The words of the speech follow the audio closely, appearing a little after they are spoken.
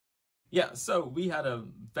Yeah, so we had a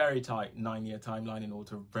very tight 9-year timeline in order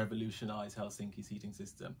to revolutionize Helsinki's heating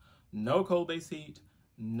system. No coal-based heat,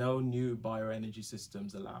 no new bioenergy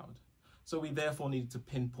systems allowed. So we therefore needed to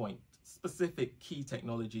pinpoint specific key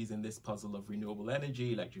technologies in this puzzle of renewable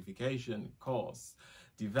energy, electrification, costs,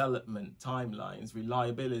 development, timelines,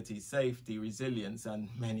 reliability, safety, resilience, and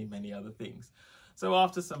many, many other things. So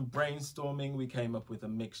after some brainstorming, we came up with a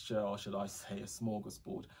mixture, or should I say a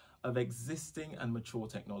smorgasbord, of existing and mature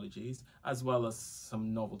technologies, as well as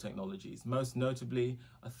some novel technologies, most notably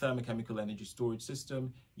a thermochemical energy storage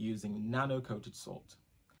system using nano-coated salt.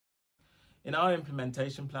 In our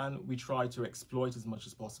implementation plan, we tried to exploit as much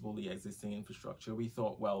as possible the existing infrastructure. We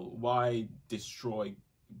thought, well, why destroy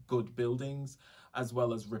good buildings as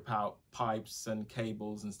well as rip out pipes and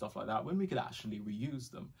cables and stuff like that when we could actually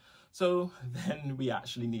reuse them? So then we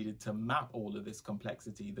actually needed to map all of this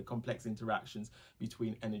complexity, the complex interactions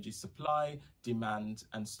between energy supply, demand,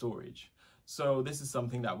 and storage. So this is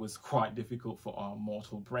something that was quite difficult for our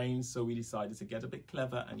mortal brains, so we decided to get a bit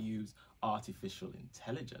clever and use artificial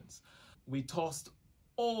intelligence. We tossed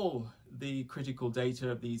all the critical data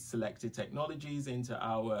of these selected technologies into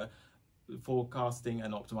our forecasting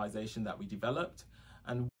and optimization that we developed,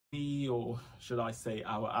 and we, or should I say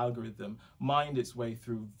our algorithm, mined its way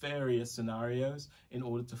through various scenarios in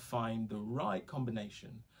order to find the right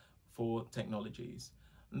combination for technologies.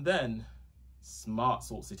 And then Smart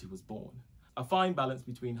Salt City was born. A fine balance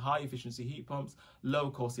between high efficiency heat pumps,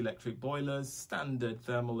 low cost electric boilers, standard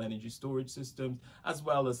thermal energy storage systems, as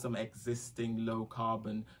well as some existing low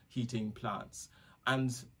carbon heating plants.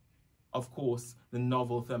 And of course, the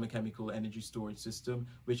novel thermochemical energy storage system,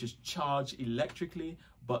 which is charged electrically,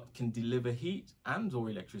 but can deliver heat and or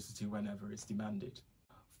electricity whenever it's demanded.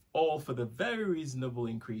 All for the very reasonable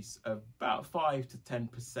increase of about 5 to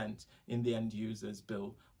 10% in the end user's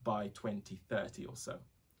bill by 2030 or so.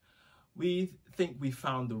 We think we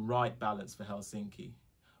found the right balance for Helsinki,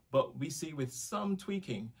 but we see with some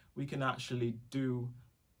tweaking, we can actually do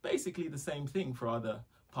basically the same thing for other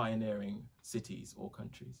pioneering cities or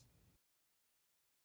countries.